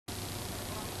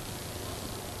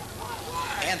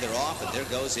And they're off, and there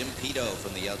goes Impedo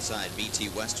from the outside. BT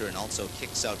Western also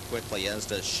kicks out quickly, as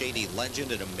does Shady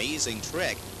Legend. An amazing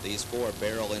trick. These four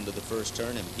barrel into the first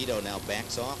turn. Impedo now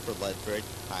backs off for Ledford.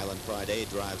 Highland Friday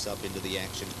drives up into the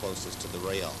action closest to the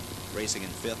rail. Racing in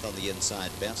fifth on the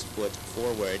inside, Best Foot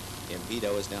Forward.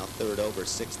 Impedo is now third over,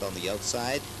 sixth on the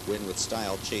outside. Win with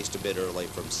Style chased a bit early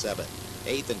from seventh.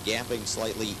 Eighth and gapping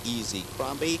slightly Easy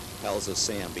Crombie. Hells of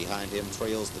Sam behind him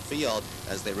trails the field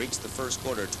as they reach the first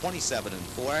quarter,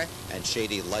 27-4, and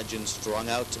Shady Legend strung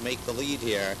out to make the lead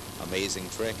here. Amazing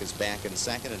Trick is back in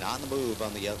second and on the move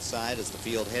on the outside as the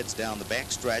field heads down the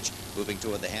backstretch, moving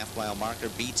toward the half-mile marker.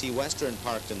 BT Western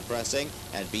parked and pressing,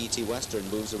 and BT Western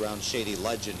moves around Shady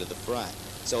Legend to the front.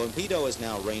 So Impedo is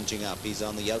now ranging up. He's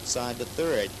on the outside to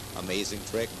third. Amazing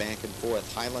Trick back and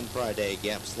forth. Highland Friday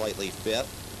gap slightly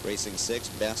fifth. Racing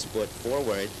sixth, Best Foot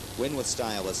Forward. Win with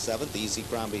Style is seventh. Easy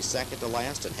Crombie second to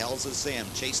last, and Hells of Sam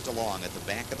chased along at the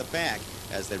back of the pack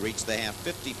as they reach the half,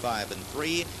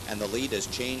 55-3, and the lead has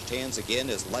changed hands again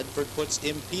as Ledford puts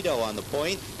Impedo on the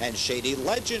point, and Shady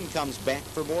Legend comes back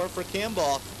for more for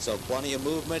Campbell. So plenty of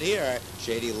movement here.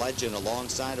 Shady Legend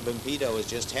alongside of Impedo is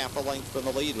just half a length from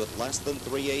the lead with less than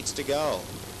 3/8 to go.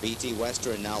 BT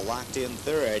Western now locked in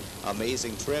third.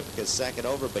 Amazing Trip is second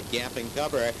over, but gapping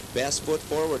cover. Best Foot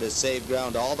Forward has saved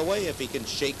ground all the way if he can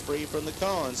shake free from the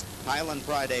cones. Highland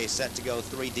Friday set to go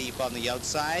three deep on the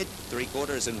outside. Three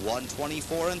quarters in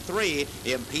 1:24-3.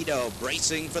 Impedo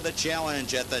bracing for the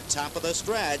challenge at the top of the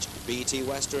stretch. BT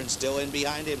Western still in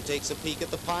behind him, takes a peek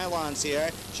at the pylons here.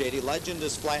 Shady Legend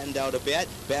is flattened out a bit.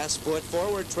 Best Foot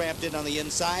Forward trapped in on the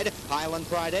inside. Highland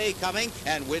Friday coming,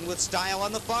 and Win with Style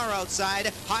on the far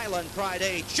outside. Highland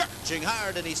Friday charging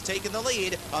hard, and he's taken the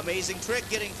lead. Amazing Trick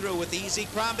getting through with Easy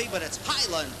Crombie, but it's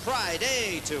Highland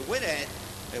Friday to win it.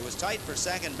 It was tight for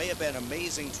second. May have been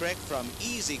Amazing Trick from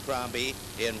Easy Crombie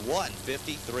in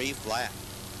 1:53 flat.